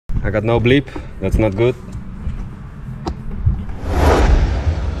I got no bleep. That's not good.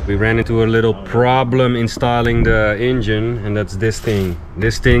 We ran into a little problem installing the engine, and that's this thing.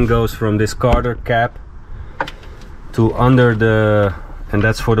 This thing goes from this carter cap to under the, and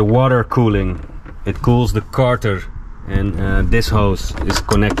that's for the water cooling. It cools the carter, and this hose is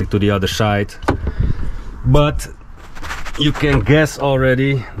connected to the other side. But you can guess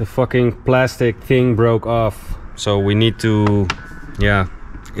already, the fucking plastic thing broke off. So we need to, yeah,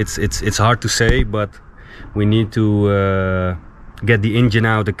 it's hard to say, but we need to get the engine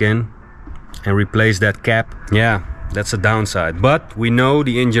out again and replace that cap. Yeah, that's a downside, but we know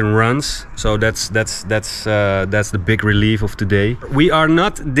the engine runs, so that's the big relief of today. We are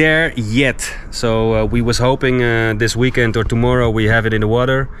not there yet, so we was hoping this weekend or tomorrow we have it in the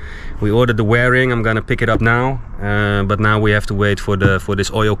water. We ordered the wearing. I'm gonna pick it up now, but now we have to wait for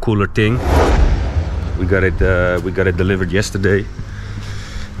this oil cooler thing. We got it delivered yesterday.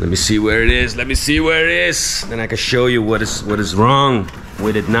 Let me see where it is. Let me see where it is. Then I can show you what is wrong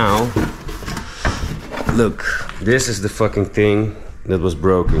with it now. Look, this is the fucking thing that was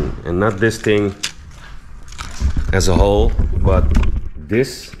broken, and not this thing as a whole, but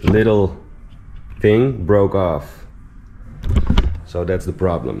this little thing broke off. So that's the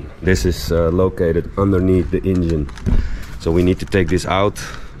problem. This is located underneath the engine, so we need to take this out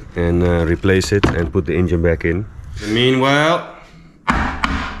and replace it and put the engine back in. Meanwhile,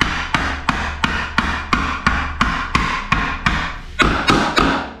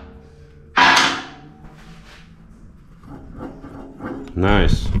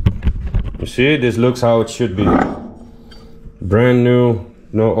 nice. You see, this looks how it should be. Brand new,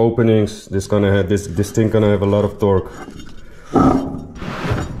 no openings. This gonna have this thing gonna have a lot of torque.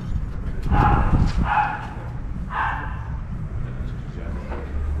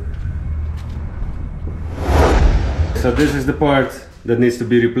 So this is the part that needs to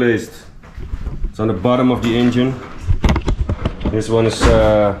be replaced. It's on the bottom of the engine. This one is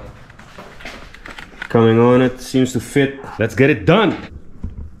coming on. It seems to fit. Let's get it done.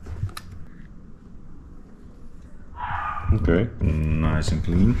 Okay. Nice and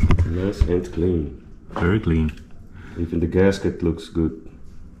clean. Nice and clean. Very clean. Even the gasket looks good,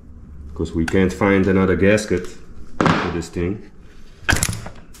 because we can't find another gasket for this thing.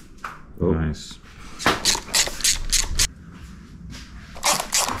 Oh. Nice.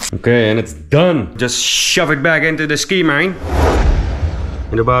 Okay, and it's done. Just shove it back into the ski mine.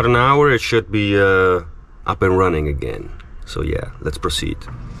 In about an hour it should be up and running again. So yeah, let's proceed.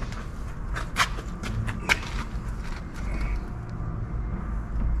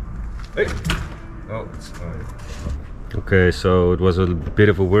 Hey. Oh, it's fine. Okay, so it was a bit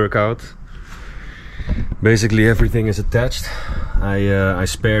of a workout. Basically everything is attached. I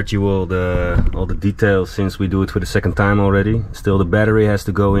spared you all the details since we do it for the second time already. Still, the battery has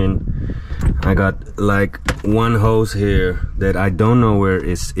to go in. I got like one hose here that I don't know where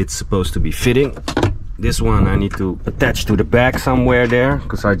it's supposed to be fitting. This one I need to attach to the back somewhere there,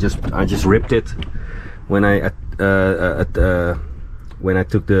 because I just ripped it when I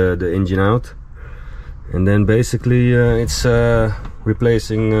took the engine out. And then basically it's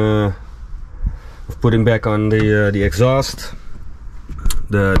replacing, putting back on the exhaust,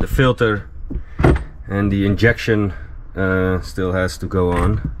 the filter, and the injection still has to go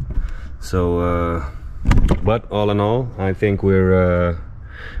on. So but all in all, I think we're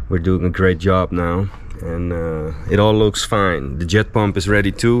doing a great job now, and it all looks fine. The jet pump is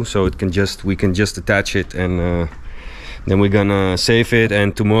ready too, so we can just attach it, and then we're gonna save it,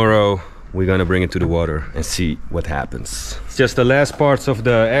 and tomorrow we're gonna bring it to the water and see what happens. It's just the last parts of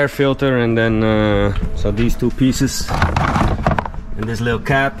the air filter, and then so these two pieces and this little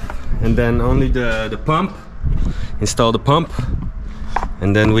cap, and then only the pump. Install the pump,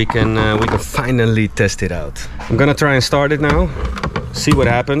 and then we can finally test it out. I'm gonna try and start it now, see what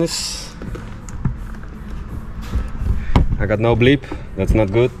happens. I got no bleep. That's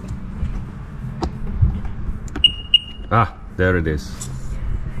not good. Ah, there it is.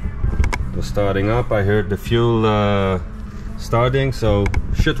 It was starting up. I heard the fuel starting, so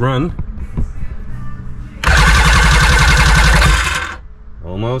should run.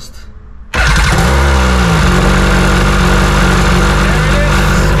 Almost.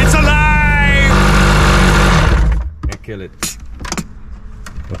 It's alive! And kill it.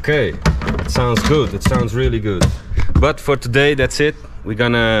 Okay, it sounds good. It sounds really good. But for today, that's it. We're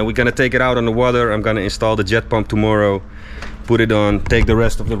gonna take it out on the water. I'm gonna install the jet pump tomorrow, put it on, take the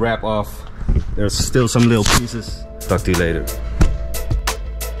rest of the wrap off. There's still some little pieces. Talk to you later.